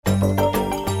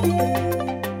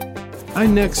I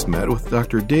next met with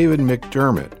Dr. David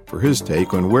McDermott for his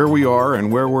take on where we are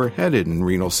and where we're headed in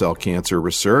renal cell cancer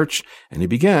research, and he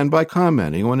began by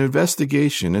commenting on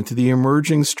investigation into the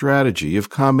emerging strategy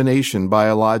of combination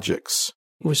biologics.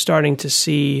 We're starting to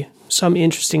see some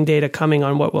interesting data coming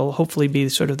on what will hopefully be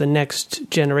sort of the next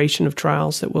generation of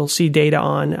trials that we'll see data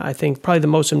on. I think probably the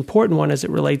most important one as it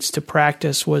relates to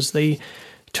practice was the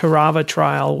Terava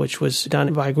trial, which was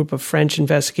done by a group of French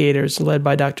investigators led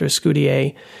by Dr.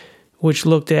 Escudier, which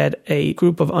looked at a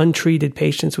group of untreated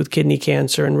patients with kidney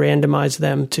cancer and randomized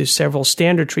them to several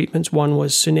standard treatments. One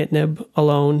was sunitinib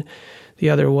alone, the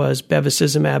other was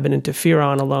bevacizumab and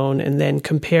interferon alone, and then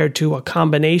compared to a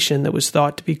combination that was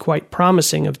thought to be quite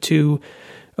promising of two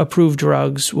approved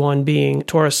drugs, one being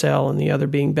Toracel and the other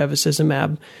being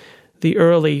bevacizumab. The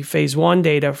early phase 1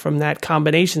 data from that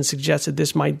combination suggested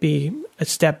this might be a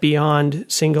step beyond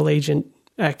single-agent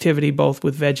activity, both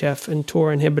with VEGF and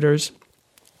TOR inhibitors.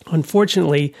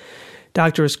 Unfortunately,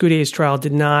 Dr. Escudier's trial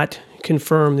did not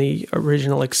confirm the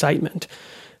original excitement.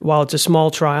 While it's a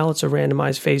small trial, it's a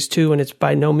randomized phase 2, and it's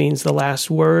by no means the last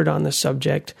word on the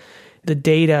subject, the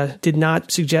data did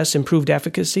not suggest improved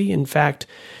efficacy. In fact,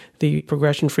 the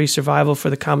progression-free survival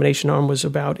for the combination arm was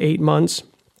about 8 months,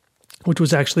 which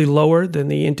was actually lower than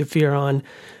the interferon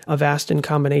Avastin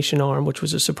combination arm, which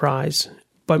was a surprise.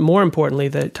 But more importantly,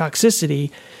 the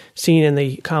toxicity seen in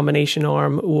the combination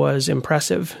arm was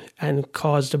impressive and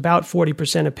caused about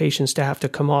 40% of patients to have to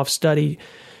come off study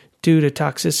due to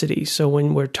toxicity. So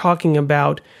when we're talking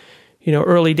about,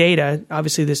 early data,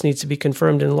 obviously this needs to be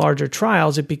confirmed in larger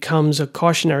trials, it becomes a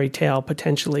cautionary tale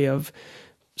potentially of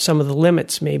some of the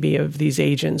limits maybe of these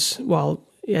agents. While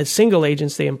as single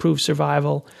agents, they improve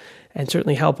survival and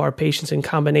certainly help our patients in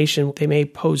combination, they may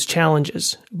pose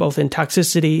challenges, both in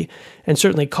toxicity and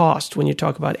certainly cost. When you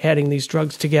talk about adding these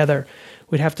drugs together,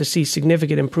 we'd have to see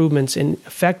significant improvements in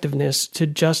effectiveness to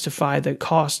justify the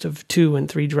cost of 2 and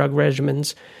 3 drug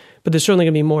regimens. But there's certainly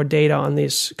going to be more data on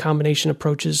these combination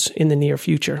approaches in the near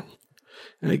future.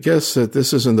 And I guess that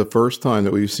this isn't the first time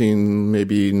that we've seen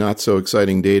maybe not so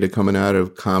exciting data coming out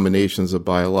of combinations of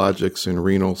biologics in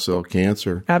renal cell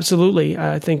cancer. Absolutely.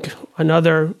 I think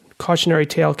another cautionary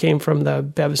tale came from the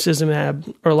bevacizumab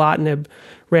erlotinib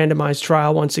randomized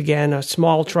trial. Once again, a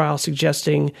small trial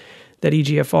suggesting that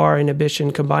EGFR inhibition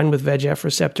combined with VEGF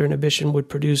receptor inhibition would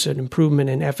produce an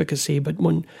improvement in efficacy. But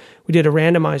when we did a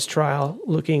randomized trial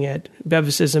looking at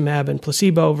bevacizumab and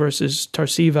placebo versus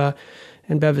Tarceva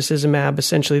and bevacizumab,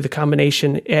 essentially the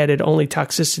combination added only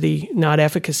toxicity, not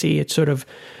efficacy. It sort of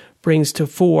brings to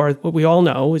fore what we all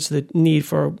know is the need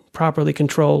for properly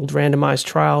controlled randomized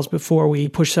trials before we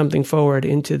push something forward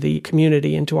into the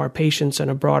community, into our patients on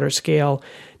a broader scale.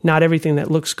 Not everything that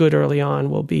looks good early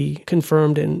on will be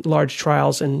confirmed in large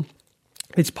trials, and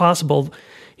it's possible,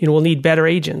 we'll need better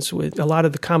agents. With a lot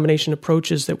of the combination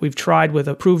approaches that we've tried with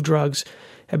approved drugs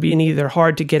have been either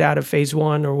hard to get out of phase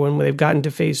 1 or when they've gotten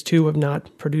to phase 2 have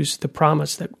not produced the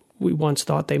promise that we once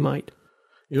thought they might.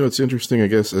 It's interesting, I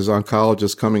guess, as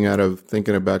oncologists coming out of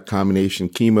thinking about combination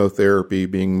chemotherapy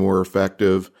being more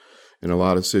effective in a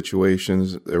lot of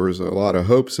situations, there was a lot of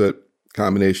hopes that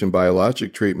combination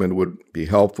biologic treatment would be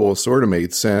helpful. It sort of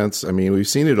made sense. I mean, we've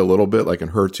seen it a little bit like in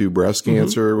HER2 breast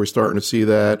cancer. We're starting to see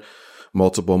that.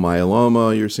 Multiple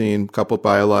myeloma, you're seeing a couple of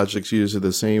biologics used at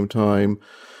the same time.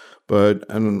 But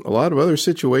in a lot of other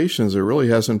situations, it really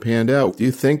hasn't panned out. Do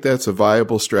you think that's a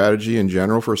viable strategy in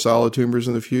general for solid tumors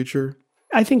in the future?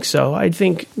 I think so. I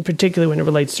think particularly when it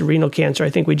relates to renal cancer, I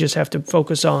think we just have to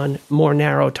focus on more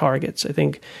narrow targets. I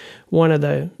think one of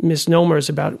the misnomers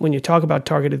about when you talk about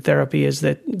targeted therapy is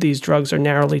that these drugs are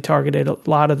narrowly targeted. A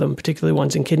lot of them, particularly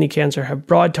ones in kidney cancer, have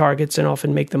broad targets and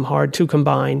often make them hard to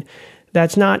combine.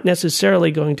 That's not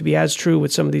necessarily going to be as true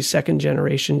with some of these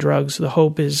second-generation drugs. The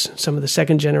hope is some of the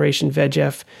second-generation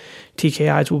VEGF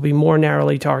TKIs will be more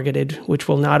narrowly targeted, which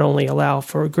will not only allow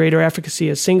for greater efficacy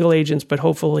as single agents, but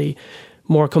hopefully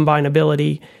more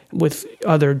combinability with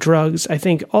other drugs. I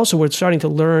think also we're starting to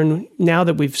learn, now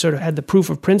that we've sort of had the proof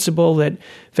of principle that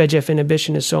VEGF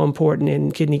inhibition is so important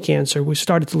in kidney cancer, we've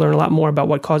started to learn a lot more about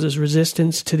what causes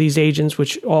resistance to these agents,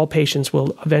 which all patients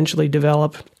will eventually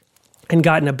develop, and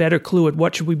gotten a better clue at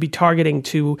what should we be targeting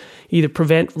to either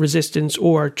prevent resistance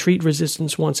or treat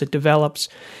resistance once it develops.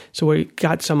 So we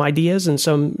got some ideas and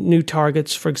some new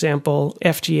targets. For example,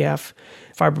 FGF,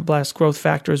 fibroblast growth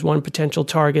factor, is one potential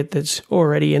target that's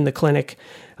already in the clinic.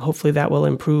 Hopefully that will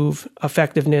improve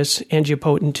effectiveness.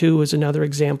 Angiopoietin-2 is another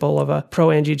example of a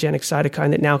pro-angiogenic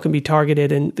cytokine that now can be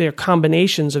targeted, and there are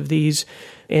combinations of these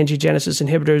angiogenesis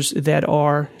inhibitors that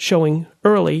are showing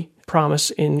early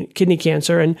promise in kidney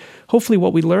cancer. And hopefully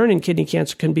what we learn in kidney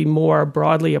cancer can be more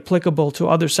broadly applicable to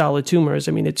other solid tumors.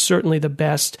 I mean, it's certainly the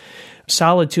best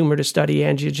solid tumor to study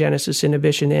angiogenesis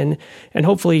inhibition in. And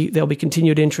hopefully there'll be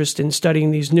continued interest in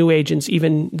studying these new agents.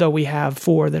 Even though we have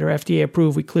 4 that are FDA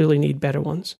approved, we clearly need better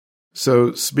ones.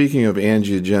 So speaking of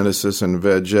angiogenesis and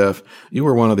VEGF, you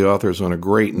were one of the authors on a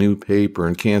great new paper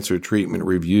in Cancer Treatment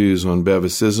Reviews on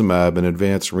bevacizumab in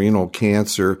advanced renal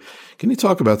cancer. Can you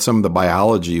talk about some of the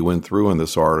biology you went through in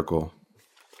this article?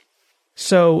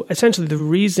 So essentially the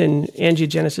reason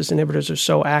angiogenesis inhibitors are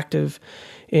so active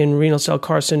in renal cell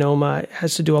carcinoma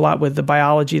has to do a lot with the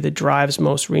biology that drives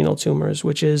most renal tumors,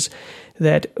 which is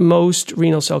that most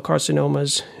renal cell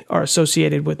carcinomas are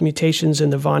associated with mutations in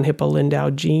the von Hippel-Lindau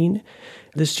gene.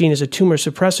 This gene is a tumor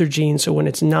suppressor gene, so when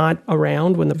it's not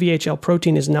around, when the VHL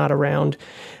protein is not around,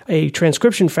 a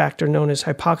transcription factor known as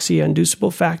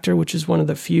hypoxia-inducible factor, which is one of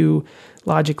the few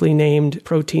logically named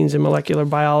proteins in molecular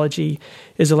biology,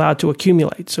 is allowed to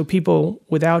accumulate. So people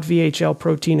without VHL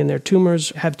protein in their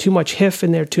tumors have too much HIF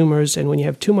in their tumors, and when you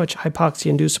have too much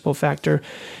hypoxia-inducible factor,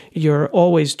 you're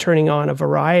always turning on a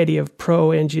variety of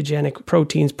pro-angiogenic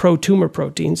proteins, pro-tumor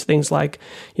proteins, things like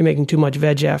you're making too much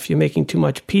VEGF, you're making too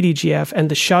much PDGF, and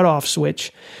the shutoff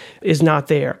switch is not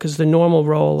there because the normal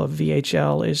role of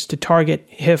VHL is to target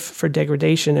HIF for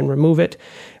degradation and remove it.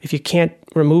 If you can't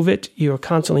remove it, you're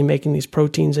constantly making these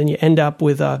proteins and you end up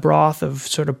with a broth of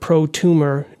sort of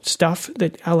pro-tumor stuff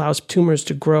that allows tumors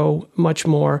to grow much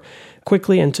more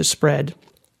quickly and to spread.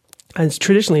 And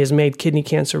traditionally has made kidney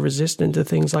cancer resistant to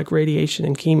things like radiation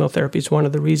and chemotherapy. It's one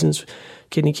of the reasons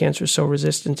kidney cancer is so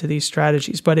resistant to these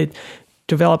strategies. But it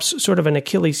develops sort of an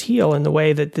Achilles heel in the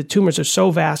way that the tumors are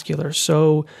so vascular,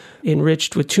 so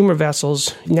enriched with tumor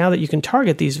vessels. Now that you can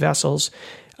target these vessels,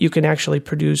 you can actually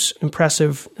produce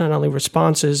impressive not only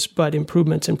responses, but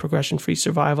improvements in progression-free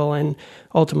survival and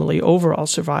ultimately overall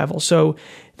survival. So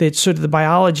it's sort of the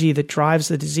biology that drives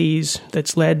the disease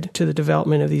that's led to the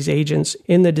development of these agents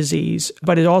in the disease.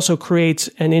 But it also creates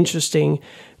an interesting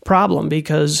problem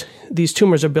because these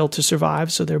tumors are built to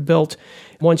survive. So they're built,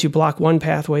 once you block one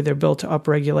pathway, they're built to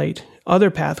upregulate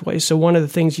other pathways. So one of the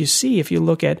things you see if you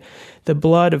look at the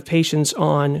blood of patients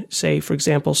on, say, for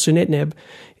example, sunitinib,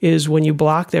 is when you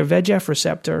block their VEGF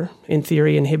receptor, in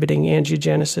theory inhibiting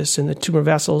angiogenesis in the tumor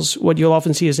vessels, what you'll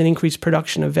often see is an increased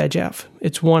production of VEGF.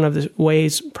 It's one of the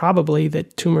ways probably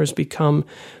that tumors become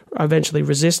eventually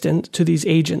resistant to these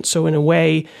agents. So in a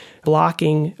way,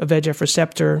 blocking a VEGF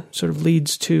receptor sort of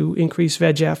leads to increased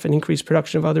VEGF and increased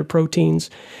production of other proteins.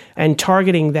 And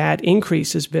targeting that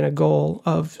increase has been a goal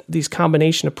of these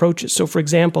combination approaches. So for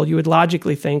example, you would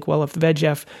logically think, well, if the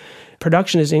VEGF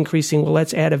production is increasing, well,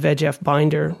 let's add a VEGF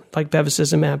binder like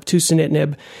bevacizumab to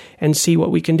sunitinib and see what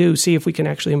we can do, see if we can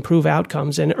actually improve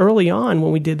outcomes. And early on,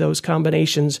 when we did those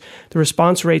combinations, the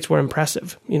response rates were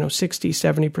impressive, 60,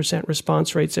 70%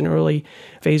 response rates in early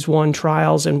phase 1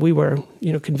 trials. And we were,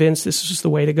 convinced this was the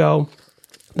way to go.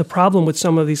 The problem with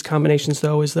some of these combinations,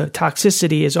 though, is the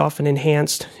toxicity is often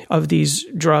enhanced of these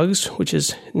drugs, which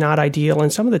is not ideal.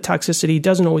 And some of the toxicity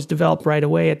doesn't always develop right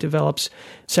away. It develops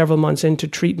several months into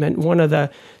treatment. One of the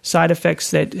side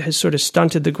effects that has sort of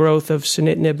stunted the growth of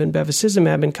sunitinib and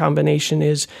bevacizumab in combination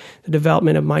is the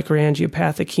development of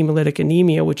microangiopathic hemolytic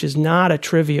anemia, which is not a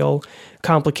trivial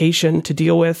complication to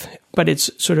deal with, but it's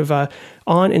sort of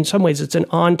in some ways, it's an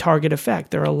on-target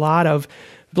effect. There are a lot of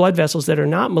blood vessels that are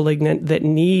not malignant that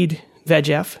need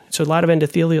VEGF. So a lot of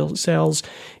endothelial cells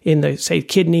in the, say,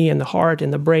 kidney and the heart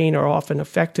and the brain are often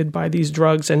affected by these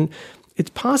drugs. And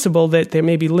it's possible that there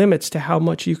may be limits to how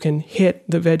much you can hit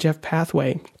the VEGF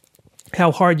pathway,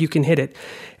 how hard you can hit it.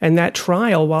 And that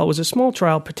trial, while it was a small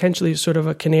trial, potentially sort of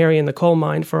a canary in the coal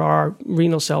mine for our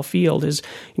renal cell field is,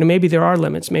 maybe there are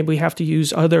limits. Maybe we have to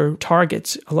use other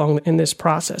targets along in this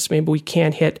process. Maybe we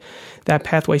can't hit that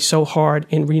pathway so hard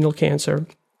in renal cancer.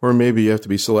 Or maybe you have to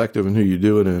be selective in who you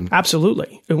do it in.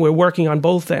 Absolutely. And we're working on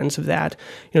both ends of that,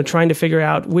 trying to figure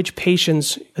out which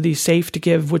patients are these safe to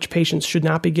give, which patients should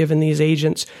not be given these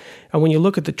agents. And when you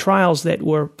look at the trials that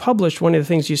were published, one of the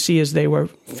things you see is they were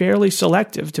fairly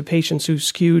selective to patients who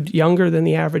skewed younger than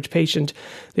the average patient.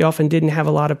 They often didn't have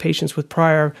a lot of patients with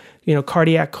prior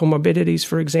cardiac comorbidities,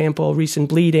 for example, recent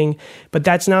bleeding, but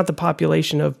that's not the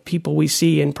population of people we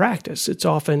see in practice. It's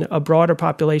often a broader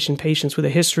population, patients with a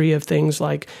history of things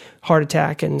like heart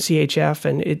attack and CHF,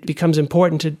 and it becomes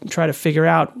important to try to figure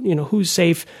out, who's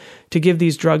safe to give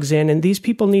these drugs in. And these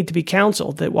people need to be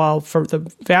counseled that while for the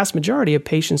vast majority of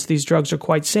patients these drugs are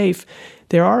quite safe,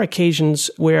 there are occasions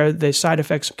where the side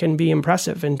effects can be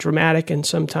impressive and dramatic and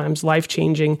sometimes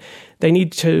life-changing. They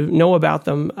need to know about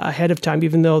them ahead of time,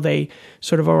 even though they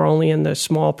sort of are only in the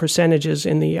small percentages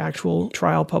in the actual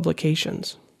trial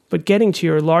publications. But getting to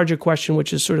your larger question,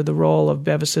 which is sort of the role of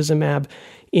bevacizumab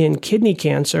in kidney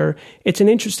cancer, it's an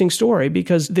interesting story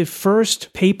because the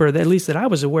first paper, at least that I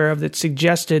was aware of, that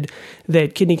suggested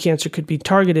that kidney cancer could be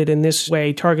targeted in this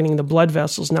way, targeting the blood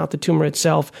vessels, not the tumor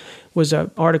itself, was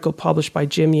an article published by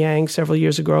Jim Yang several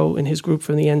years ago in his group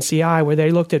from the NCI, where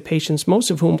they looked at patients, most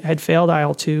of whom had failed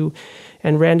IL-2,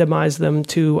 and randomized them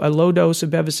to a low dose of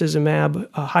bevacizumab,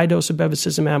 a high dose of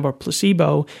bevacizumab, or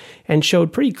placebo, and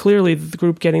showed pretty clearly that the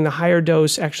group getting the higher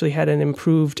dose actually had an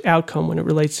improved outcome when it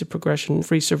relates to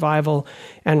progression-free survival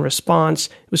and response.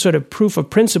 It was sort of proof of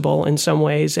principle in some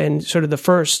ways, and sort of the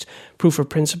first proof of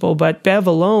principle. But Bev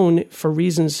alone, for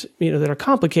reasons that are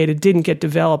complicated, didn't get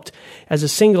developed as a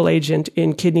single agent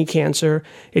in kidney cancer.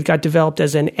 It got developed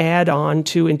as an add-on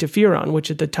to interferon,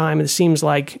 which at the time, it seems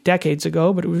like decades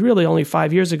ago, but it was really only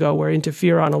 5 years ago where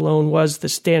interferon alone was the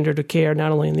standard of care,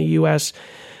 not only in the U.S.,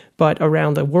 but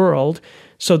around the world.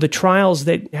 So the trials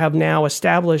that have now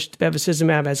established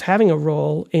bevacizumab as having a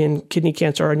role in kidney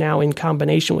cancer are now in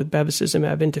combination with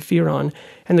bevacizumab interferon.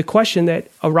 And the question that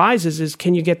arises is,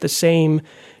 can you get the same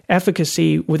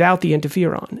efficacy without the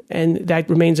interferon? And that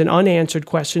remains an unanswered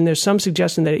question. There's some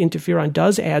suggestion that interferon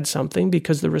does add something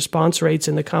because the response rates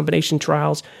in the combination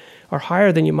trials are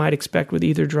higher than you might expect with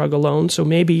either drug alone. So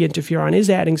maybe interferon is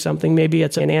adding something. Maybe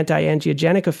it's an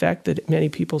anti-angiogenic effect that many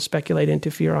people speculate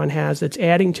interferon has that's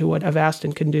adding to what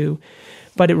Avastin can do.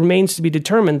 But it remains to be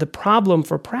determined. The problem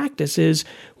for practice is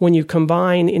when you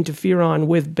combine interferon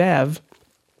with Bev,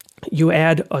 you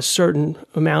add a certain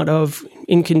amount of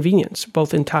inconvenience,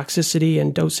 both in toxicity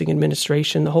and dosing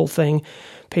administration, the whole thing.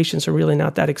 Patients are really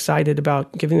not that excited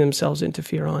about giving themselves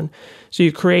interferon. So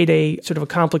you create a sort of a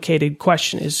complicated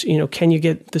question is, can you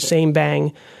get the same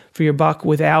bang for your buck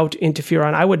without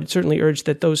interferon? I would certainly urge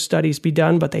that those studies be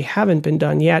done, but they haven't been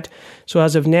done yet. So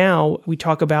as of now, we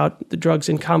talk about the drugs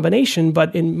in combination,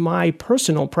 but in my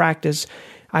personal practice,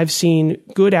 I've seen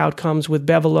good outcomes with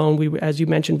Bev alone. As you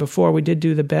mentioned before, we did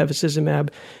do the bevacizumab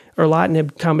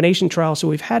erlotinib combination trial, so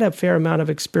we've had a fair amount of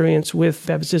experience with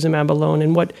bevacizumab alone.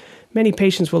 And what many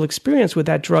patients will experience with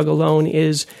that drug alone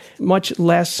is much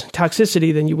less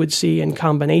toxicity than you would see in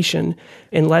combination,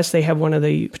 unless they have one of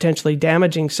the potentially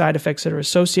damaging side effects that are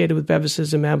associated with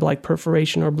bevacizumab, like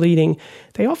perforation or bleeding.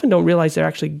 They often don't realize they're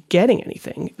actually getting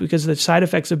anything because the side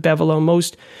effects of Bev alone,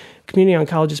 most community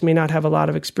oncologists may not have a lot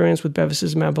of experience with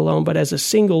bevacizumab alone, but as a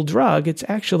single drug, it's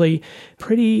actually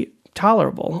pretty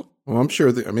tolerable. Well, I'm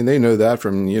sure they know that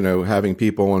from, having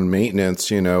people on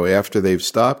maintenance, after they've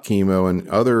stopped chemo and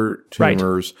other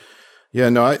tumors. Right. Yeah,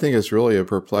 no, I think it's really a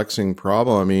perplexing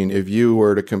problem. I mean, if you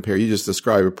were to compare, you just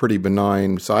described a pretty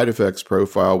benign side effects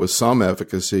profile with some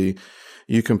efficacy.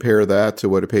 You compare that to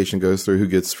what a patient goes through who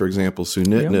gets, for example,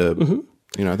 sunitinib. Yeah. Mm-hmm.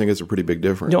 I think it's a pretty big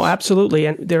difference. No, absolutely.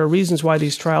 And there are reasons why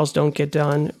these trials don't get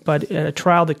done. But a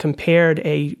trial that compared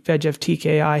a VEGF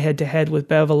TKI head-to-head with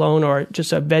Bev alone, or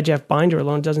just a VEGF binder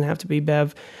alone, it doesn't have to be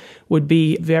Bev, would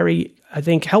be very, I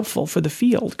think, helpful for the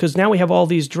field. Because now we have all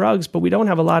these drugs, but we don't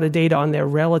have a lot of data on their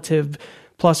relative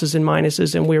pluses and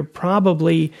minuses. And we're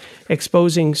probably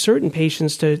exposing certain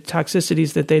patients to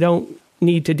toxicities that they don't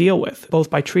need to deal with, both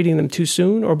by treating them too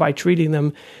soon or by treating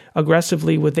them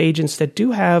aggressively with agents that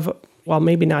do have, while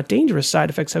maybe not dangerous side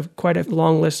effects, have quite a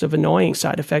long list of annoying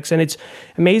side effects. And it's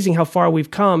amazing how far we've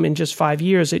come in just 5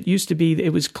 years.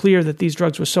 It was clear that these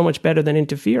drugs were so much better than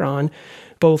interferon,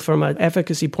 both from an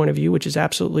efficacy point of view, which is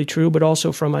absolutely true, but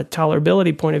also from a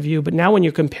tolerability point of view. But now when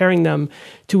you're comparing them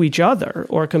to each other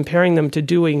or comparing them to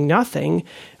doing nothing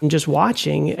and just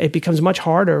watching, it becomes much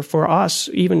harder for us,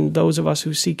 even those of us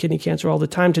who see kidney cancer all the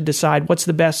time, to decide what's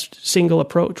the best single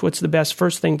approach, what's the best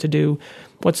first thing to do,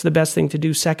 what's the best thing to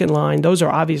do second line. Those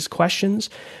are obvious questions,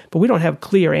 but we don't have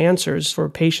clear answers for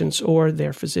patients or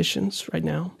their physicians right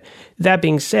now. That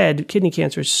being said, kidney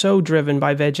cancer is so driven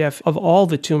by VEGF. Of all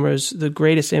the tumors, the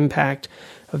greatest impact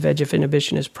of VEGF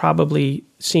inhibition is probably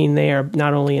seen there,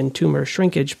 not only in tumor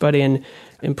shrinkage, but in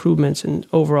improvements in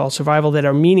overall survival that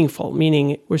are meaningful,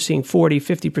 meaning we're seeing 40,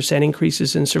 50%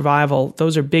 increases in survival.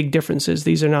 Those are big differences.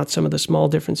 These are not some of the small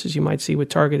differences you might see with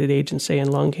targeted agents, say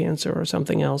in lung cancer or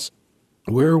something else.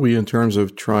 Where are we in terms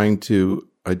of trying to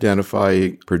identify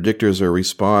predictors of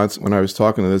response. When I was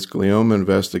talking to this glioma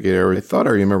investigator, I thought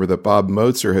I remember that Bob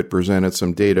Motzer had presented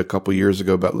some data a couple years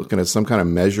ago about looking at some kind of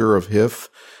measure of HIF.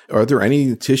 Are there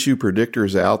any tissue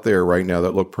predictors out there right now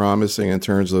that look promising in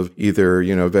terms of either,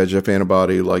 VEGF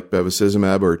antibody like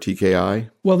bevacizumab or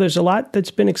TKI? Well, there's a lot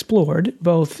that's been explored,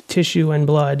 both tissue and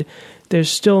blood. There's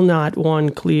still not one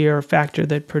clear factor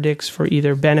that predicts for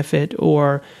either benefit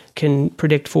or can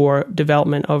predict for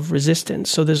development of resistance.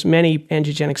 So there's many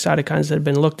angiogenic cytokines that have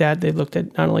been looked at. They've looked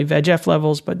at not only VEGF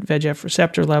levels, but VEGF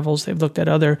receptor levels. They've looked at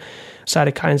other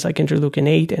cytokines like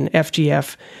interleukin-8 and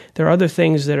FGF. There are other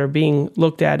things that are being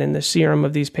looked at in the serum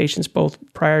of these patients, both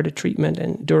prior to treatment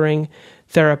and during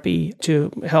therapy, to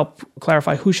help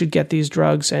clarify who should get these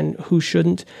drugs and who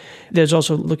shouldn't. There's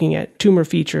also looking at tumor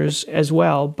features as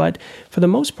well. But for the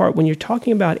most part, when you're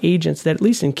talking about agents that, at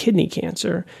least in kidney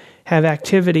cancer, have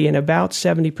activity in about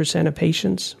 70% of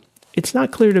patients, it's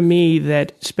not clear to me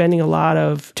that spending a lot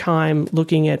of time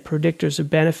looking at predictors of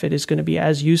benefit is going to be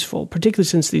as useful, particularly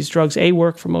since these drugs, A,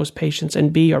 work for most patients,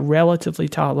 and B, are relatively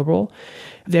tolerable.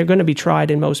 They're going to be tried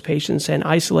in most patients, and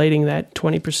isolating that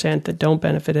 20% that don't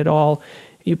benefit at all,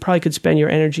 you probably could spend your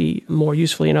energy more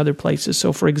usefully in other places.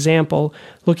 So, for example,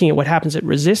 looking at what happens at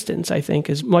resistance, I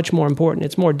think, is much more important.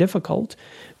 It's more difficult,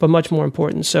 but much more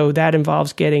important. So that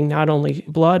involves getting not only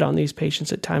blood on these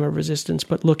patients at time of resistance,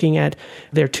 but looking at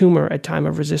their tumor at time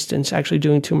of resistance, actually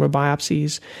doing tumor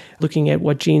biopsies, looking at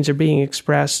what genes are being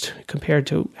expressed compared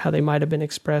to how they might have been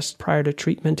expressed prior to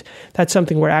treatment. That's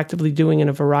something we're actively doing in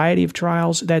a variety of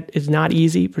trials. That is not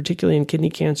easy, particularly in kidney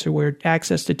cancer, where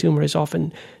access to tumor is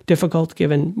often difficult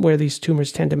given where these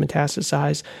tumors tend to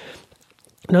metastasize.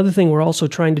 Another thing we're also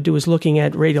trying to do is looking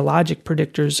at radiologic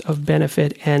predictors of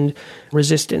benefit and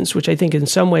resistance, which I think in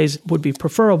some ways would be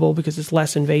preferable because it's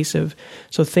less invasive.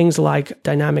 So things like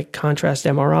dynamic contrast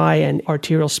MRI and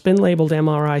arterial spin-labeled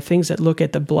MRI, things that look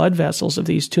at the blood vessels of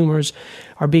these tumors,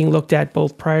 are being looked at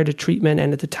both prior to treatment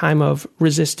and at the time of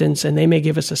resistance, and they may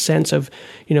give us a sense of,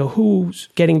 who's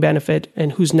getting benefit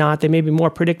and who's not. They may be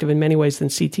more predictive in many ways than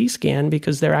CT scan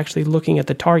because they're actually looking at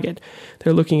the target.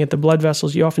 They're looking at the blood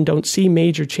vessels. You often don't see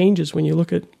major changes when you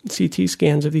look at CT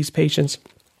scans of these patients.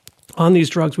 On these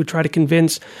drugs, we try to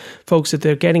convince folks that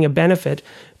they're getting a benefit,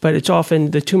 but it's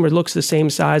often the tumor looks the same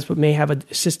size but may have a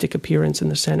cystic appearance in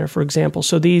the center, for example.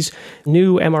 So these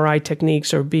new MRI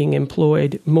techniques are being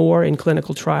employed more in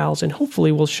clinical trials and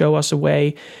hopefully will show us a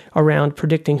way around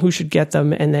predicting who should get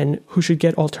them and then who should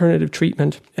get alternative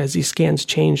treatment as these scans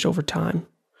change over time.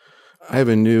 I have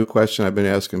a new question I've been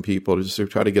asking people to just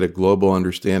try to get a global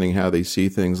understanding how they see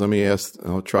things.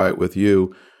 I'll try it with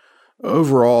you.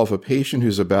 Overall, if a patient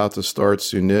who's about to start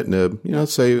sunitinib,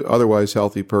 let's say otherwise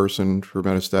healthy person for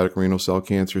metastatic renal cell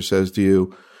cancer says to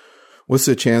you, what's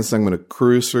the chance I'm going to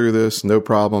cruise through this? No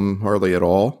problem, hardly at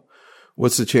all.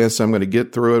 What's the chance I'm going to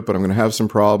get through it, but I'm going to have some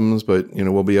problems, but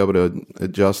we'll be able to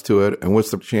adjust to it? And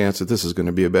what's the chance that this is going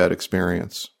to be a bad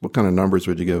experience? What kind of numbers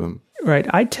would you give them? Right.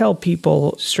 I tell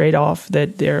people straight off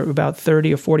that there are about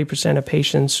 30 or 40% of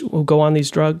patients who go on these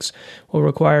drugs will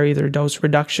require either dose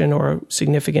reduction or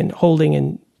significant holding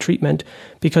and treatment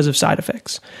because of side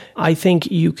effects. I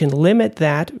think you can limit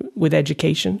that with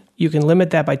education. You can limit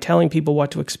that by telling people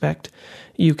what to expect.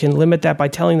 You can limit that by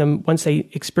telling them once they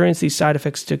experience these side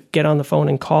effects to get on the phone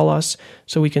and call us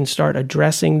so we can start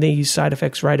addressing these side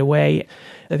effects right away.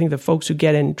 I think the folks who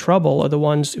get in trouble are the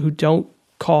ones who don't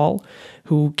call,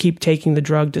 who keep taking the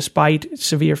drug despite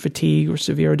severe fatigue or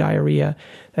severe diarrhea.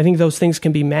 I think those things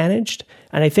can be managed.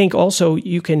 And I think also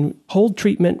you can hold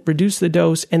treatment, reduce the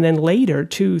dose, and then later,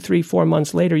 2, 3, 4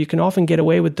 months later, you can often get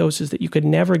away with doses that you could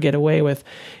never get away with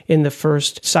in the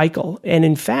first cycle. And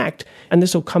in fact, and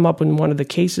this will come up in one of the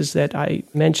cases that I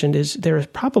mentioned, is there are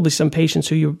probably some patients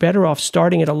who you're better off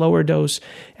starting at a lower dose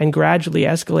and gradually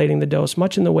escalating the dose,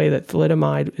 much in the way that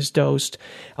thalidomide is dosed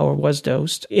or was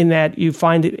dosed, in that you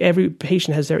find that every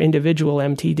patient has their individual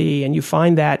MTD, and you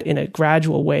find that in a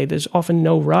gradual way. There's often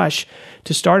no rush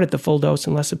to start at the full dose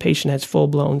unless a patient has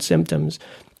full-blown symptoms.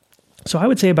 So I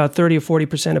would say about 30 or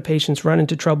 40% of patients run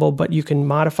into trouble, but you can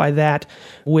modify that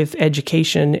with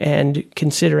education and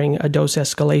considering a dose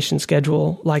escalation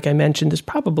schedule. Like I mentioned, there's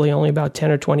probably only about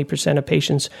 10 or 20% of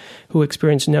patients who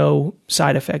experience no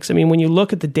side effects. I mean, when you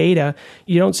look at the data,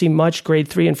 you don't see much grade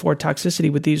 3 and 4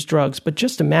 toxicity with these drugs, but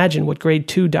just imagine what grade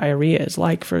 2 diarrhea is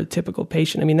like for a typical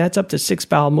patient. I mean, that's up to 6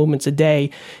 bowel movements a day,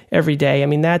 every day. I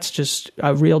mean, that's just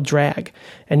a real drag.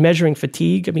 And measuring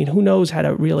fatigue, I mean, who knows how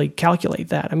to really calculate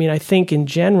that? I mean, I think in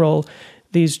general,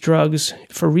 these drugs,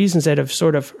 for reasons that have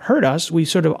sort of hurt us, we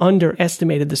sort of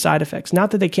underestimated the side effects.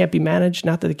 Not that they can't be managed,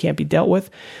 not that they can't be dealt with,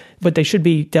 but they should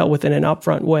be dealt with in an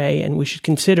upfront way. And we should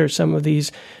consider some of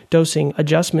these dosing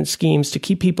adjustment schemes to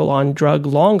keep people on drug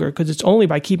longer, because it's only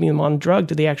by keeping them on drug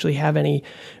do they actually have any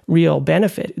real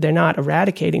benefit. They're not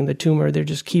eradicating the tumor, they're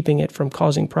just keeping it from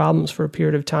causing problems for a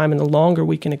period of time. And the longer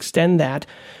we can extend that,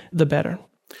 the better.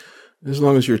 As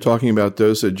long as you're talking about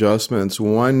dose adjustments,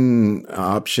 one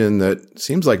option that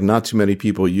seems like not too many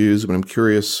people use, but I'm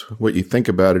curious what you think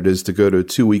about it, is to go to a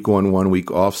 2-week on, 1-week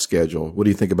off schedule. What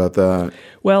do you think about that?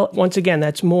 Well, once again,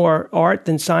 that's more art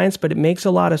than science, but it makes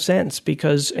a lot of sense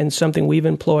because, and something we've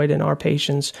employed in our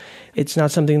patients, it's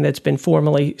not something that's been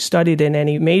formally studied in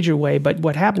any major way, but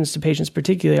what happens to patients,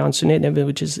 particularly on sunitinib,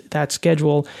 which is that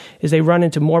schedule, is they run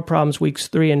into more problems weeks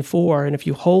 3 and 4, and if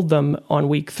you hold them on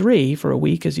week 3 for a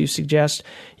week, as you suggest,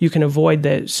 you can avoid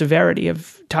the severity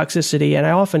of toxicity. And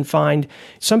I often find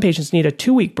some patients need a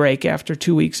 2-week break after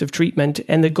 2 weeks of treatment,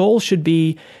 and the goal should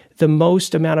be the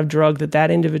most amount of drug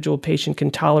that individual patient can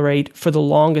tolerate for the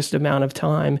longest amount of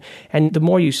time. And the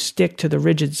more you stick to the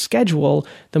rigid schedule,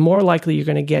 the more likely you're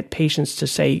going to get patients to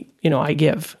say, I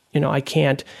give. I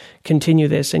can't continue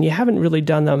this. And you haven't really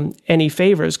done them any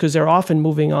favors because they're often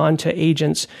moving on to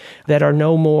agents that are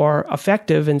no more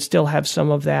effective and still have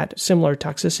some of that similar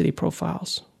toxicity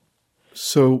profiles.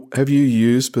 So have you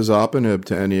used pazopanib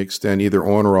to any extent, either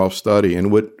on or off study? And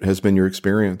what has been your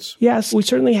experience? Yes, we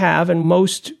certainly have. And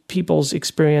most people's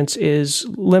experience is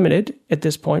limited at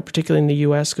this point, particularly in the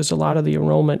U.S., because a lot of the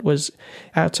enrollment was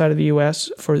outside of the U.S.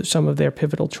 for some of their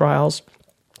pivotal trials.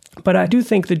 But I do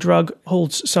think the drug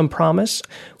holds some promise.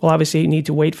 Well, obviously, you need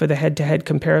to wait for the head-to-head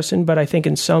comparison, but I think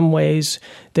in some ways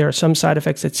there are some side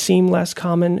effects that seem less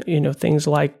common, things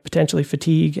like potentially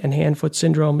fatigue and hand-foot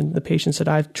syndrome in the patients that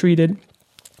I've treated.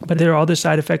 But there are other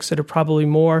side effects that are probably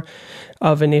more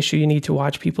of an issue. You need to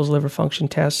watch people's liver function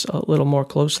tests a little more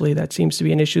closely. That seems to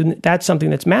be an issue. That's something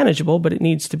that's manageable, but it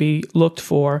needs to be looked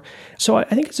for. So I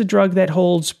think it's a drug that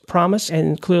holds promise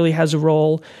and clearly has a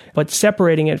role, but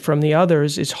separating it from the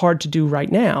others is hard to do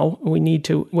right now. We need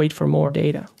to wait for more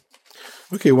data.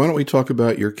 Okay, why don't we talk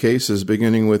about your cases,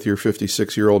 beginning with your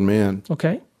 56-year-old man?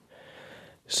 Okay.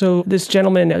 So this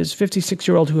gentleman is a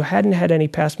 56-year-old who hadn't had any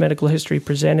past medical history,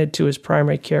 presented to his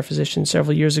primary care physician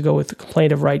several years ago with a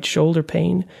complaint of right shoulder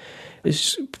pain.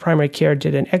 His primary care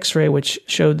did an x-ray which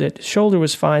showed that his shoulder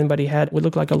was fine, but he had what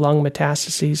looked like a lung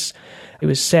metastases. He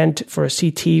was sent for a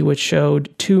CT which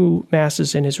showed 2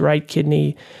 masses in his right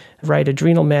kidney, right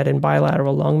adrenal met, and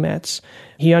bilateral lung mets.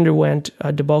 He underwent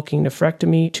a debulking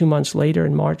nephrectomy 2 months later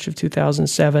in March of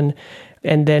 2007,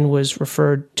 and then was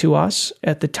referred to us.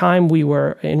 At the time, we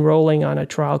were enrolling on a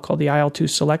trial called the IL-2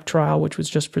 Select trial, which was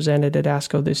just presented at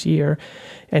ASCO this year,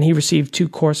 and he received 2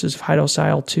 courses of high-dose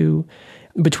IL-2.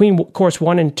 Between course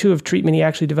 1 and 2 of treatment, he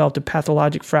actually developed a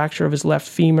pathologic fracture of his left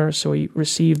femur, so he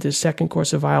received his second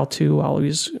course of IL-2 while he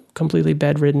was completely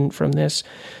bedridden from this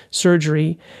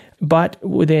surgery. But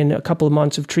within a couple of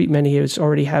months of treatment, he was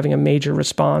already having a major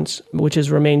response, which has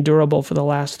remained durable for the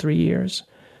last 3 years.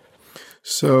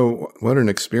 So what an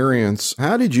experience.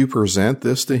 How did you present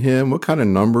this to him? What kind of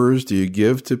numbers do you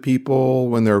give to people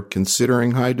when they're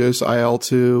considering high-dose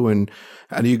IL-2? And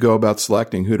how do you go about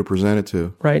selecting who to present it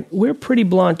to? Right. We're pretty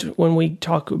blunt when we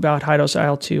talk about high-dose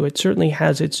IL-2. It certainly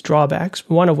has its drawbacks,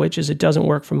 one of which is it doesn't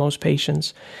work for most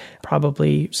patients.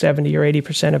 Probably 70 or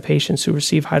 80% of patients who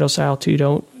receive high-dose IL-2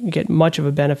 don't get much of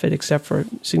a benefit except for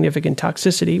significant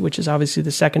toxicity, which is obviously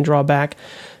the second drawback.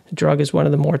 The drug is one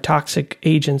of the more toxic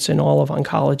agents in all of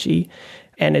oncology,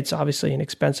 and it's obviously an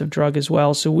expensive drug as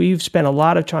well. So we've spent a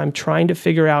lot of time trying to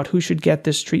figure out who should get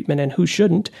this treatment and who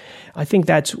shouldn't. I think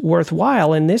that's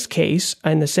worthwhile in this case,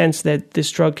 in the sense that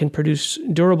this drug can produce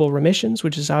durable remissions,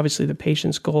 which is obviously the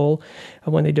patient's goal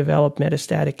when they develop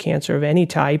metastatic cancer of any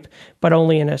type, but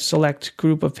only in a select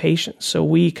group of patients. So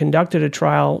we conducted a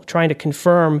trial trying to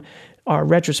confirm our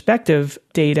retrospective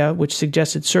data, which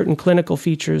suggested certain clinical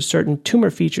features, certain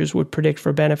tumor features would predict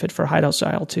for benefit for high-dose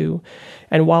IL-2.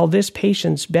 And while this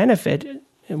patient's benefit,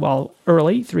 while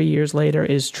early, 3 years later,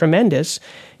 is tremendous,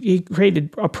 it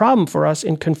created a problem for us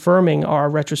in confirming our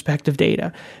retrospective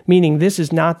data, meaning this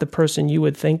is not the person you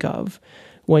would think of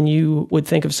when you would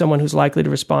think of someone who's likely to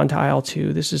respond to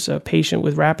IL-2. This is a patient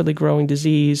with rapidly growing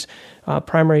disease,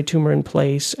 primary tumor in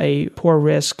place, a poor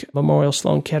risk Memorial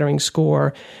Sloan Kettering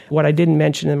score. What I didn't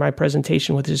mention in my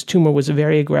presentation with his tumor was a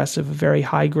very aggressive, a very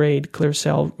high-grade clear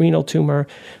cell renal tumor.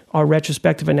 Our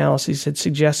retrospective analyses had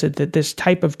suggested that this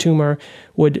type of tumor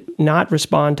would not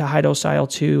respond to high-dose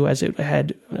IL-2 as it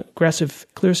had aggressive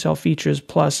clear cell features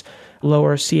plus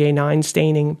lower CA9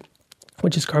 staining.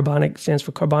 which is stands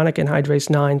for carbonic anhydrase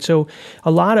 9. So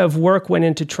a lot of work went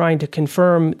into trying to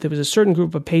confirm there was a certain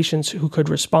group of patients who could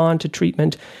respond to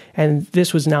treatment, and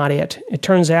this was not it. It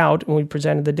turns out, when we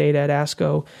presented the data at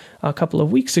ASCO a couple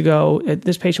of weeks ago,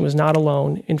 this patient was not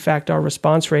alone. In fact, our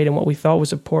response rate in what we thought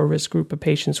was a poor risk group of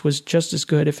patients was just as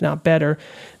good, if not better,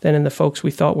 than in the folks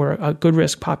we thought were a good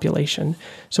risk population.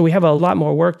 So we have a lot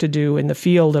more work to do in the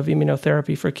field of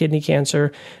immunotherapy for kidney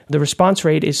cancer. The response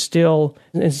rate is still,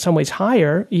 in some ways,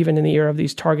 higher, even in the era of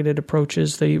these targeted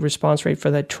approaches. The response rate for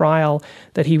that trial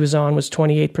that he was on was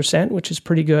 28%, which is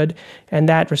pretty good. And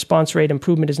that response rate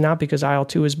improvement is not because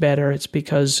IL-2 is better. It's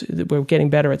because we're getting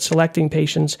better at selecting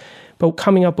patients, but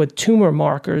coming up with tumor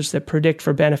markers that predict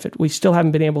for benefit. We still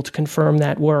haven't been able to confirm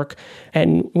that work,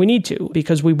 and we need to,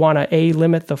 because we want to,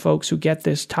 limit the folks who get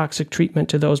this toxic treatment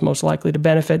to those most likely to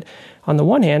benefit on the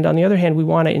one hand. On the other hand, we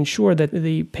want to ensure that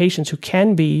the patients who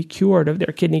can be cured of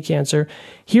their kidney cancer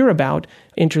hear about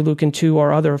interleukin-2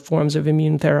 or other forms of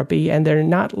immune therapy, and they're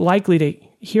not likely to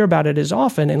hear about it as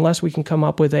often unless we can come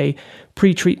up with a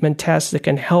pre-treatment test that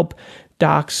can help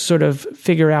docs sort of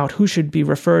figure out who should be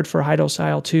referred for high-dose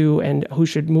IL-2 and who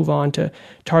should move on to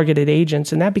targeted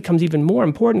agents. And that becomes even more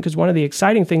important because one of the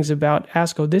exciting things about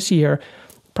ASCO this year,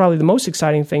 probably the most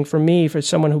exciting thing for me, for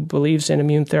someone who believes in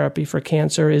immune therapy for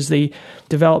cancer, is the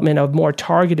development of more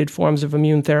targeted forms of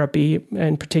immune therapy,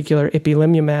 in particular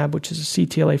ipilimumab, which is a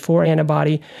CTLA-4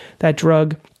 antibody. That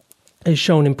drug has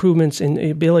shown improvements in the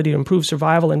ability to improve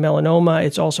survival in melanoma.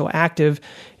 It's also active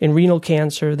in renal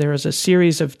cancer. There is a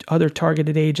series of other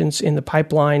targeted agents in the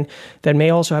pipeline that may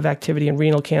also have activity in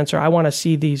renal cancer. I want to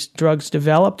see these drugs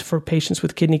developed for patients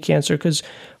with kidney cancer because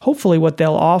hopefully what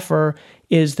they'll offer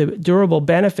is the durable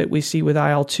benefit we see with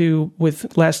IL-2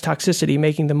 with less toxicity,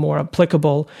 making them more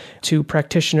applicable to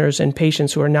practitioners and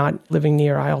patients who are not living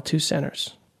near IL-2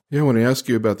 centers. Yeah, I want to ask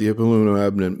you about the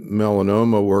ipilimumab and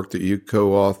melanoma work that you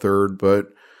co-authored,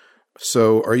 but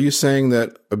so are you saying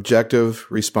that objective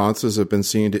responses have been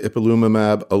seen to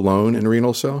ipilimumab alone in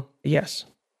renal cell? Yes.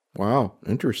 Wow,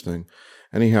 interesting.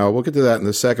 Anyhow, we'll get to that in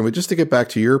a second, but just to get back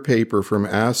to your paper from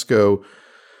ASCO,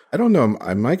 I don't know,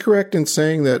 am I correct in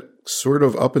saying that sort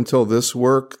of up until this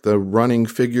work, the running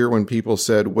figure when people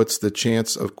said, what's the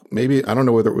chance of maybe, I don't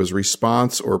know whether it was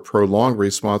response or prolonged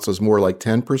response, was more like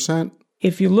 10%?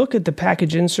 If you look at the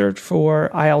package insert for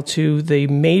IL-2, the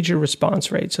major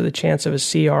response rate, so the chance of a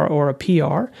CR or a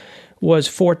PR, was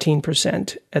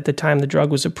 14% at the time the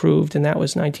drug was approved, and that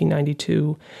was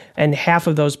 1992. And half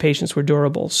of those patients were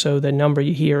durable. So the number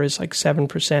you hear is like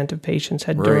 7% of patients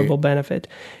had durable benefit.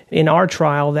 In our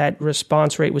trial, that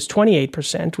response rate was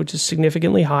 28%, which is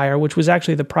significantly higher, which was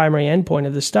actually the primary endpoint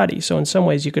of the study. So in some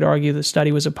ways, you could argue the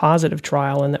study was a positive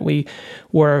trial and that we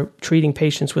were treating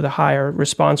patients with a higher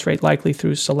response rate, likely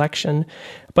through selection.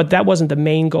 But that wasn't the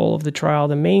main goal of the trial.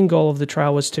 The main goal of the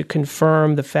trial was to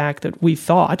confirm the fact that we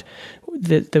thought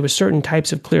that there were certain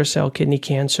types of clear cell kidney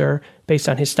cancer based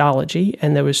on histology,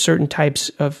 and there were certain types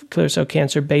of clear cell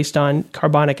cancer based on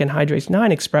carbonic anhydrase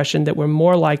 9 expression that were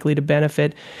more likely to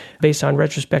benefit based on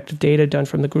retrospective data done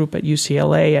from the group at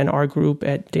UCLA and our group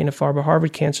at Dana-Farber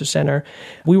Harvard Cancer Center.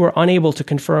 We were unable to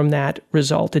confirm that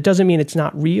result. It doesn't mean it's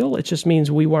not real. It just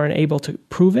means we weren't able to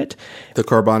prove it. The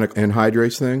carbonic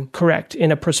anhydrase thing? Correct,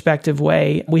 in a prospective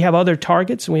way. We have other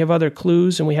targets and we have other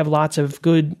clues and we have lots of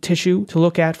good tissue to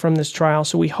look at from this trial.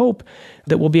 So we hope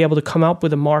that we'll be able to come up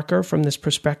with a marker from this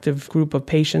prospective group of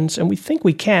patients. And we think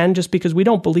we can, just because we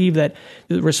don't believe that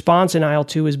the response in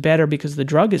IL-2 is better because the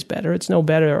drug is better. It's no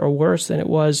better or worse than it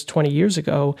was 20 years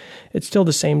ago. It's still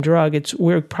the same drug.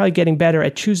 We're probably getting better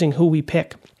at choosing who we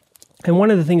pick. And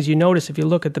one of the things you notice if you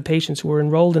look at the patients who were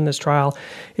enrolled in this trial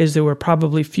is there were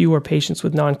probably fewer patients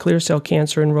with non-clear cell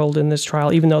cancer enrolled in this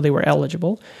trial, even though they were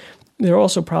eligible. There are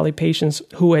also probably patients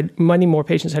many more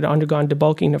patients had undergone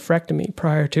debulking nephrectomy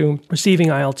prior to receiving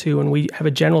IL-2, and we have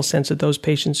a general sense that those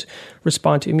patients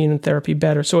respond to immunotherapy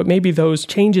better. So it may be those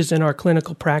changes in our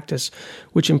clinical practice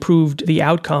which improved the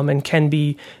outcome and can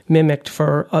be mimicked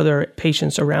for other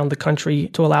patients around the country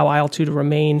to allow IL-2 to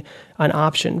remain an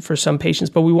option for some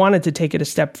patients. But we wanted to take it a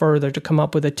step further to come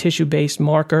up with a tissue-based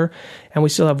marker, and we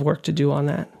still have work to do on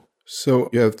that. So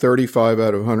you have 35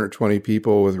 out of 120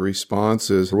 people with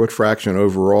responses. What fraction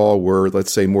overall were,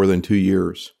 let's say, more than 2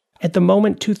 years? At the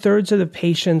moment, 2/3 of the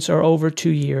patients are over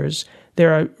 2 years.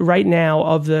 There are, right now,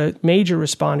 of the major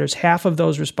responders, half of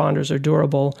those responders are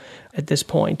durable at this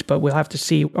point, but we'll have to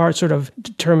see. Our sort of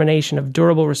determination of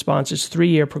durable response is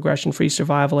 3-year progression-free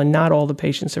survival, and not all the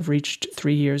patients have reached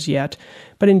 3 years yet.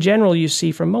 But in general, you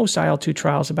see from most IL-2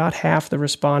 trials, about half the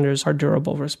responders are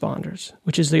durable responders,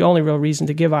 which is the only real reason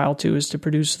to give IL-2 is to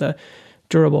produce the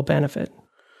durable benefit.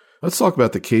 Let's talk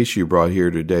about the case you brought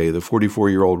here today, the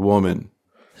 44-year-old woman.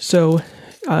 So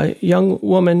a young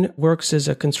woman works as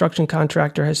a construction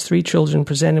contractor, has 3 children,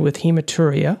 presented with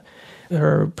hematuria.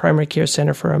 Her primary care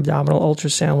center for abdominal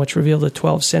ultrasound, which revealed a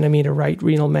 12-centimeter right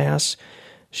renal mass.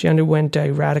 She underwent a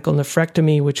radical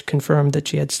nephrectomy, which confirmed that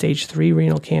she had stage 3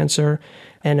 renal cancer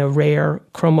and a rare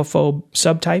chromophobe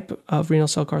subtype of renal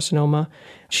cell carcinoma.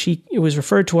 She was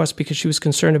referred to us because she was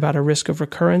concerned about a risk of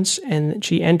recurrence, and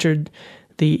she entered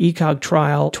the ECOG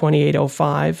trial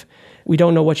 2805. We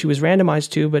don't know what she was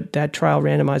randomized to, but that trial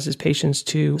randomizes patients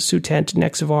to Sutent,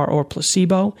 Nexavar, or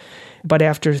placebo. But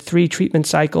after 3 treatment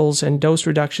cycles and dose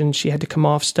reduction, she had to come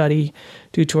off study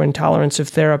due to her intolerance of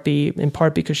therapy, in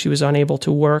part because she was unable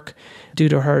to work due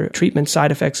to her treatment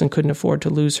side effects and couldn't afford to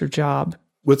lose her job.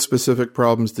 What specific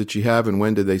problems did she have, and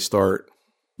when did they start?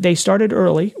 They started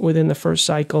early within the first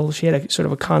cycle. She had a sort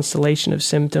of a constellation of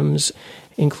symptoms,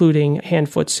 including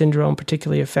hand-foot syndrome,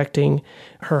 particularly affecting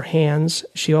her hands.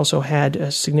 She also had a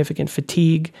significant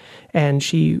fatigue, and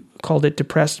she called it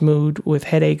depressed mood with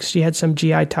headaches. She had some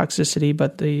GI toxicity,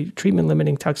 but the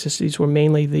treatment-limiting toxicities were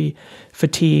mainly the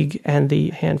fatigue and the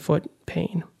hand-foot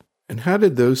pain. And how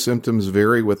did those symptoms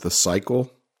vary with the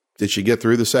cycle? Did she get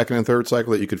through the second and third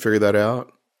cycle that you could figure that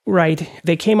out? Right.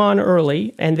 They came on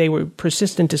early, and they were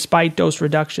persistent despite dose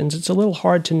reductions. It's a little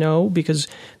hard to know because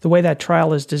the way that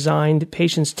trial is designed,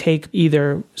 patients take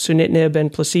either sunitinib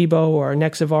and placebo or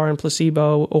Nexavar and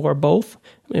placebo or both,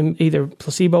 either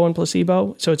placebo and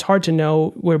placebo. So it's hard to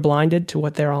know. We're blinded to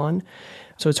what they're on.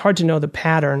 So it's hard to know the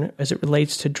pattern as it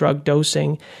relates to drug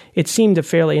dosing. It seemed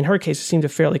in her case, it seemed a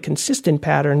fairly consistent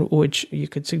pattern, which you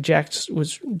could suggest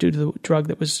was due to the drug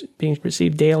that was being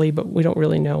received daily, but we don't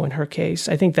really know in her case.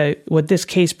 I think that what this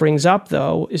case brings up,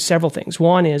 though, is several things.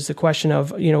 One is the question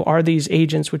of, are these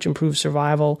agents which improve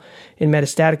survival in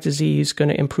metastatic disease going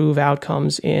to improve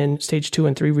outcomes in stage 2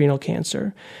 and 3 renal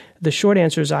cancer? The short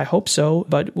answer is I hope so,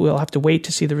 but we'll have to wait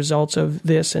to see the results of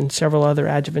this and several other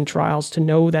adjuvant trials to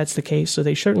know that's the case. So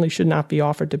they certainly should not be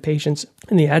offered to patients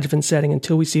in the adjuvant setting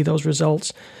until we see those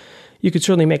results. You could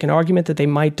certainly make an argument that they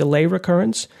might delay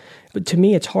recurrence, but to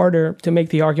me it's harder to make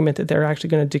the argument that they're actually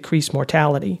going to decrease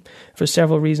mortality for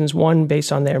several reasons. One,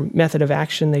 based on their method of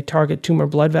action, they target tumor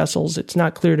blood vessels. It's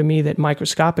not clear to me that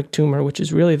microscopic tumor, which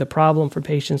is really the problem for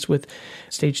patients with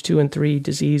stage 2 and 3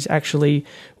 disease, actually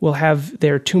will have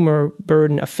their tumor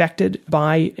burden affected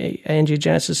by an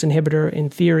angiogenesis inhibitor. In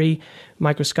theory,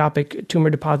 microscopic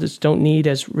tumor deposits don't need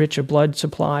as rich a blood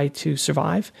supply to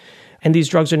survive. And these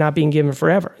drugs are not being given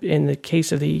forever. In the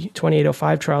case of the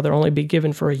 2805 trial, they're only being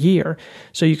given for a year.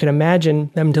 So you can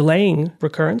imagine them delaying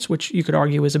recurrence, which you could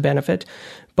argue is a benefit.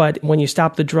 But when you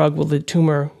stop the drug, will the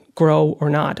tumor grow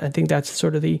or not? I think that's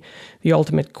sort of the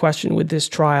ultimate question with this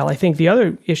trial. I think the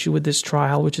other issue with this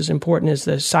trial, which is important, is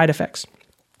the side effects.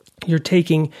 You're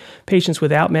taking patients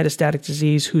without metastatic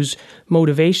disease whose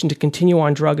motivation to continue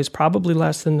on drug is probably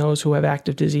less than those who have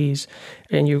active disease,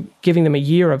 and you're giving them a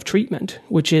year of treatment,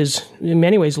 which is in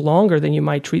many ways longer than you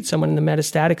might treat someone in the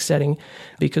metastatic setting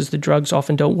because the drugs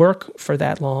often don't work for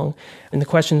that long. And the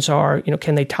questions are,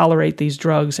 can they tolerate these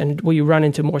drugs, and will you run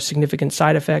into more significant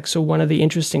side effects? So one of the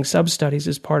interesting sub-studies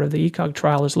as part of the ECOG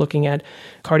trial is looking at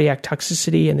cardiac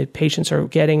toxicity, and the patients are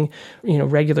getting,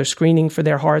 regular screening for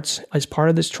their hearts as part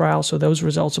of this trial. So those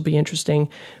results will be interesting.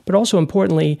 But also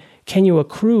importantly, can you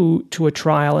accrue to a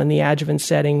trial in the adjuvant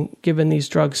setting given these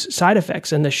drugs' side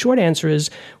effects? And the short answer is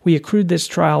we accrued this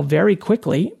trial very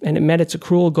quickly, and it met its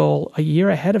accrual goal a year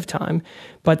ahead of time.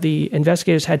 But the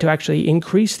investigators had to actually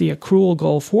increase the accrual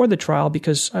goal for the trial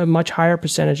because a much higher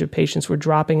percentage of patients were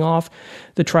dropping off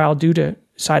the trial due to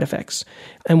side effects.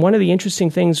 And one of the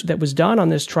interesting things that was done on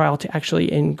this trial to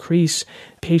actually increase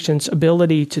patients'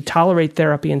 ability to tolerate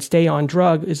therapy and stay on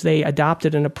drug is they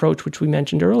adopted an approach which we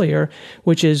mentioned earlier,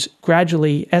 which is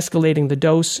gradually escalating the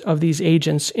dose of these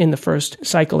agents in the first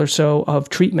cycle or so of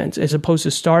treatment, as opposed to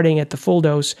starting at the full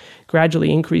dose,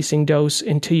 gradually increasing dose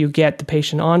until you get the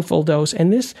patient on full dose.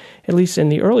 And this, at least in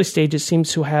the early stages,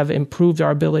 seems to have improved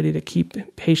our ability to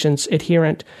keep patients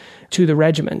adherent to the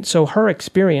regimen. So her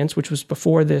experience, which was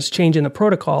before this change in the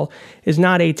protocol, is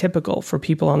not atypical for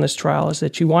people on this trial, is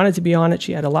that she wanted to be on it.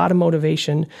 She had a lot of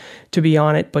motivation to be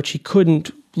on it, but she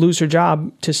couldn't lose her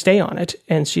job to stay on it,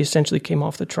 and she essentially came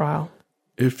off the trial.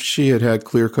 If she had had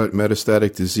clear-cut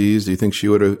metastatic disease, do you think she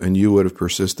would have, and you would have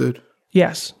persisted?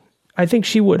 Yes, I think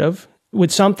she would have. With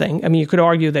something. I mean, you could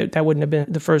argue that that wouldn't have been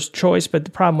the first choice, but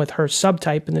the problem with her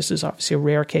subtype, and this is obviously a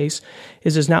rare case,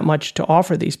 is there's not much to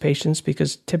offer these patients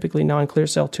because typically non-clear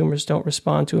cell tumors don't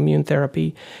respond to immune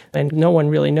therapy, and no one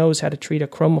really knows how to treat a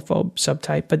chromophobe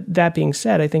subtype. But that being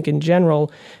said, I think in general,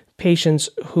 patients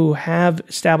who have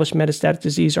established metastatic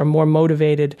disease are more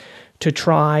motivated to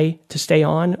try to stay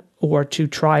on or to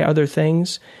try other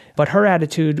things. But her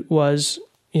attitude was,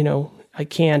 I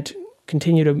can't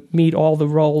continue to meet all the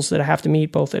roles that I have to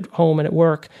meet both at home and at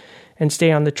work and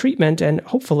stay on the treatment, and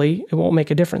hopefully it won't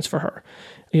make a difference for her.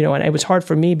 And it was hard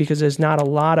for me because there's not a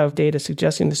lot of data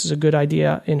suggesting this is a good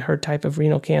idea in her type of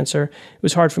renal cancer. It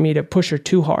was hard for me to push her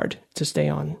too hard to stay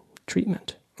on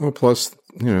treatment. Well, plus,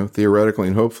 theoretically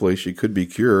and hopefully she could be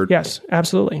cured. Yes,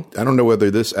 absolutely. I don't know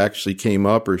whether this actually came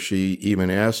up or she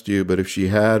even asked you, but if she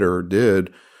had or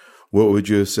did, what would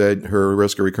you have said her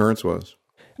risk of recurrence was?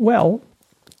 Well,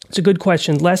 it's a good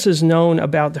question. Less is known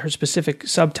about her specific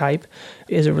subtype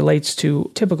as it relates to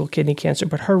typical kidney cancer,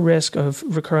 but her risk of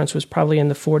recurrence was probably in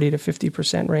the 40 to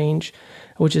 50% range,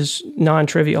 which is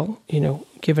non-trivial,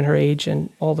 given her age and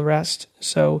all the rest.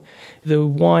 So the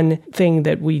one thing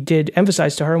that we did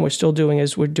emphasize to her, and we're still doing,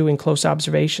 is we're doing close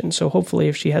observation. So hopefully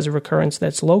if she has a recurrence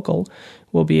that's local,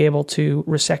 we'll be able to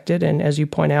resect it. And as you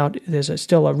point out, there's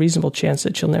still a reasonable chance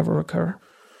that she'll never recur.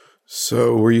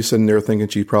 So were you sitting there thinking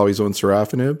she probably is on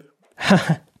sorafenib?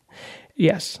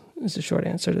 Yes, is the short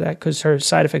answer to that, because her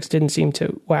side effects didn't seem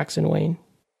to wax and wane.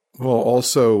 Well,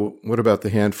 also, what about the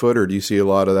hand-foot, or do you see a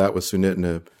lot of that with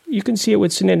sunitinib? You can see it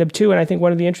with sunitinib too, and I think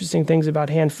one of the interesting things about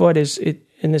hand-foot is,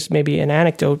 and this may be an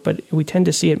anecdote, but we tend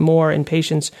to see it more in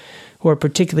patients who are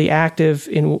particularly active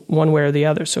in one way or the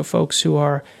other. So folks who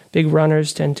are big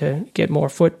runners tend to get more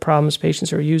foot problems. Patients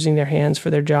who are using their hands for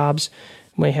their jobs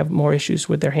may have more issues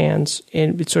with their hands.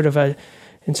 And it's sort of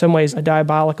in some ways, a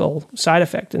diabolical side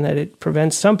effect in that it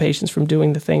prevents some patients from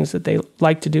doing the things that they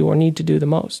like to do or need to do the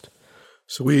most.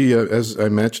 So we, as I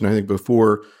mentioned, I think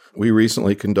before, we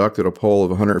recently conducted a poll of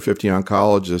 150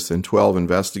 oncologists and 12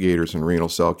 investigators in renal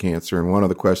cell cancer. And one of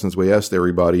the questions we asked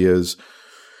everybody is,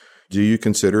 do you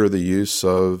consider the use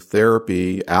of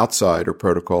therapy outside or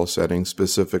protocol settings,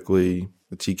 specifically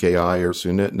the TKI or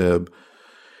sunitinib?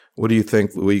 What do you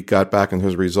think we got back in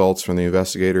those results from the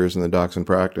investigators and the docs in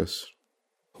practice?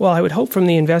 Well, I would hope from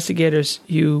the investigators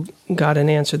you got an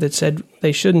answer that said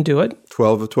they shouldn't do it.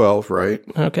 12 of 12, right?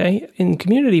 Okay. In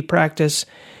community practice,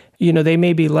 they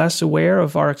may be less aware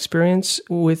of our experience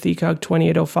with ECOG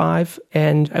 2805,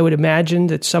 and I would imagine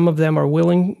that some of them are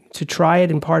willing to try it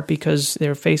in part because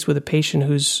they're faced with a patient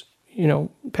who's,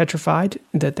 petrified,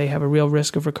 that they have a real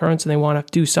risk of recurrence and they want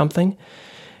to do something.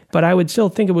 But I would still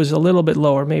think it was a little bit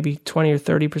lower, maybe 20 or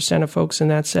 30% of folks in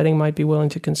that setting might be willing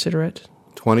to consider it.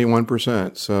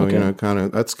 21%. So, okay.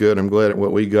 That's good. I'm glad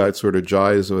what we got sort of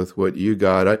jives with what you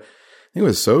got. I think it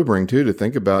was sobering, too, to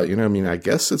think about, I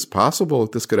guess it's possible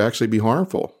that this could actually be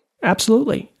harmful.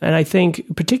 Absolutely. And I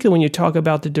think, particularly when you talk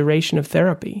about the duration of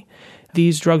therapy,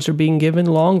 these drugs are being given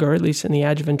longer, at least in the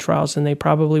adjuvant trials, than they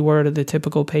probably were to the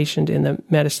typical patient in the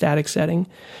metastatic setting.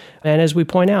 And as we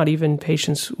point out, even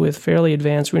patients with fairly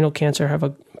advanced renal cancer have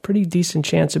a pretty decent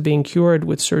chance of being cured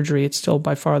with surgery. It's still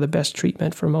by far the best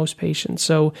treatment for most patients.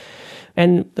 So,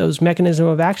 and those mechanism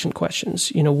of action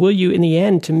questions, will you, in the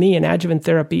end, to me, an adjuvant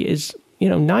therapy is,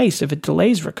 nice if it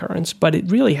delays recurrence, but it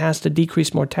really has to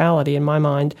decrease mortality, in my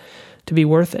mind, to be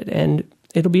worth it. And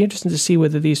it'll be interesting to see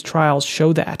whether these trials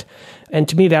show that. And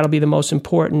to me, that'll be the most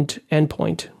important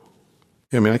endpoint.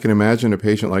 I mean, I can imagine a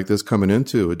patient like this coming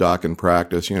into a doc in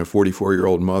practice,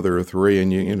 44-year-old mother of three,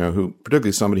 and, who,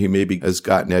 particularly somebody who maybe has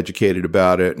gotten educated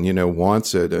about it and,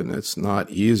 wants it, and it's not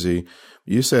easy.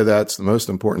 You say that's the most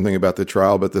important thing about the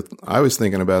trial, but I was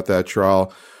thinking about that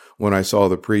trial when I saw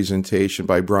the presentation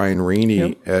by Brian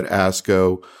Rini at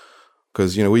ASCO,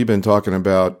 because, we've been talking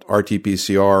about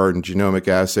RT-PCR and genomic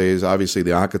assays, obviously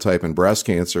the oncotype in breast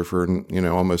cancer for,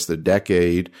 almost a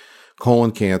decade.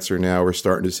 Colon cancer now, we're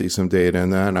starting to see some data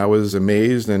in that. And I was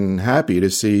amazed and happy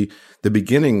to see the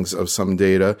beginnings of some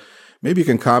data. Maybe you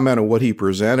can comment on what he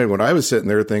presented. When I was sitting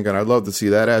there thinking, I'd love to see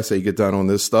that assay get done on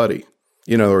this study.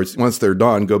 Or once they're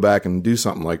done, go back and do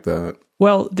something like that.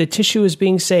 Well, the tissue is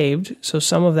being saved, so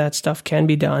some of that stuff can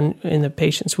be done in the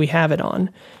patients we have it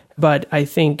on. But I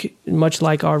think much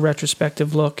like our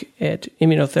retrospective look at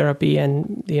immunotherapy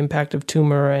and the impact of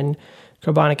tumor and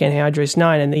carbonic anhydrase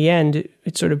 9, in the end,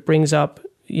 it sort of brings up,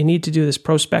 you need to do this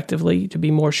prospectively to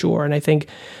be more sure. And I think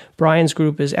Brian's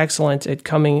group is excellent at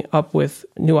coming up with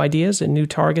new ideas and new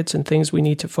targets and things we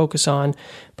need to focus on.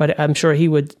 But I'm sure he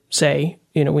would say,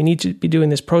 we need to be doing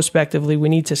this prospectively. We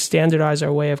need to standardize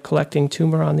our way of collecting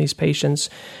tumor on these patients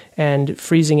and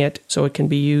freezing it so it can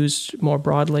be used more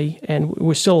broadly. And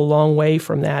we're still a long way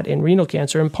from that in renal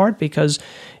cancer, in part because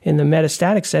in the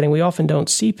metastatic setting, we often don't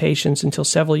see patients until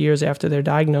several years after they're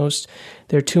diagnosed.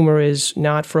 Their tumor is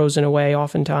not frozen away.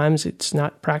 Oftentimes, it's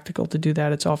not practical to do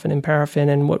that. It's often in paraffin.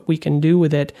 And what we can do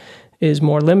with it is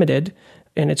more limited,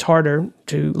 and it's harder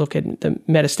to look at the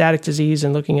metastatic disease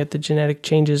and looking at the genetic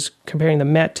changes, comparing the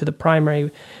MET to the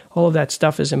primary. All of that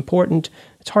stuff is important.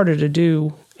 It's harder to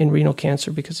do in renal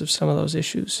cancer because of some of those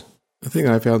issues. The thing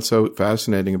I found so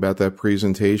fascinating about that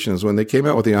presentation is when they came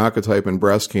out with the Oncotype in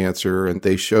breast cancer and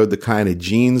they showed the kind of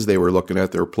genes they were looking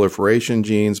at, their proliferation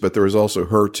genes, but there was also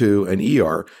HER2 and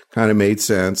ER, kind of made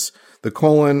sense. The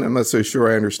colon, I'm not so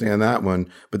sure I understand that one.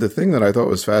 But the thing that I thought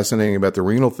was fascinating about the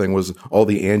renal thing was all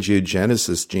the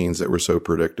angiogenesis genes that were so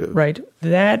predictive. Right.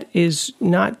 That is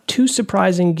not too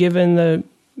surprising given the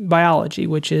biology,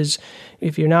 which is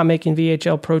if you're not making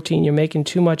VHL protein, you're making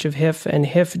too much of HIF, and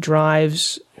HIF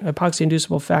drives,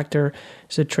 hypoxia-inducible factor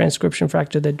is a transcription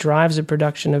factor that drives the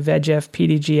production of VEGF,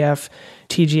 PDGF,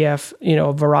 TGF,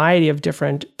 a variety of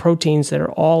different proteins that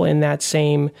are all in that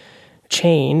same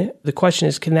chain. The question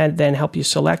is, can that then help you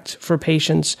select for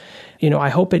patients? I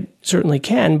hope it certainly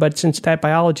can, but since that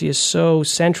biology is so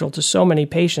central to so many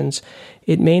patients,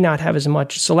 it may not have as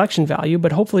much selection value,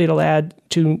 but hopefully it'll add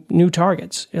to new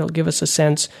targets. It'll give us a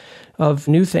sense of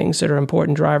new things that are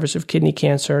important drivers of kidney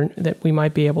cancer that we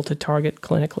might be able to target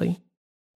clinically.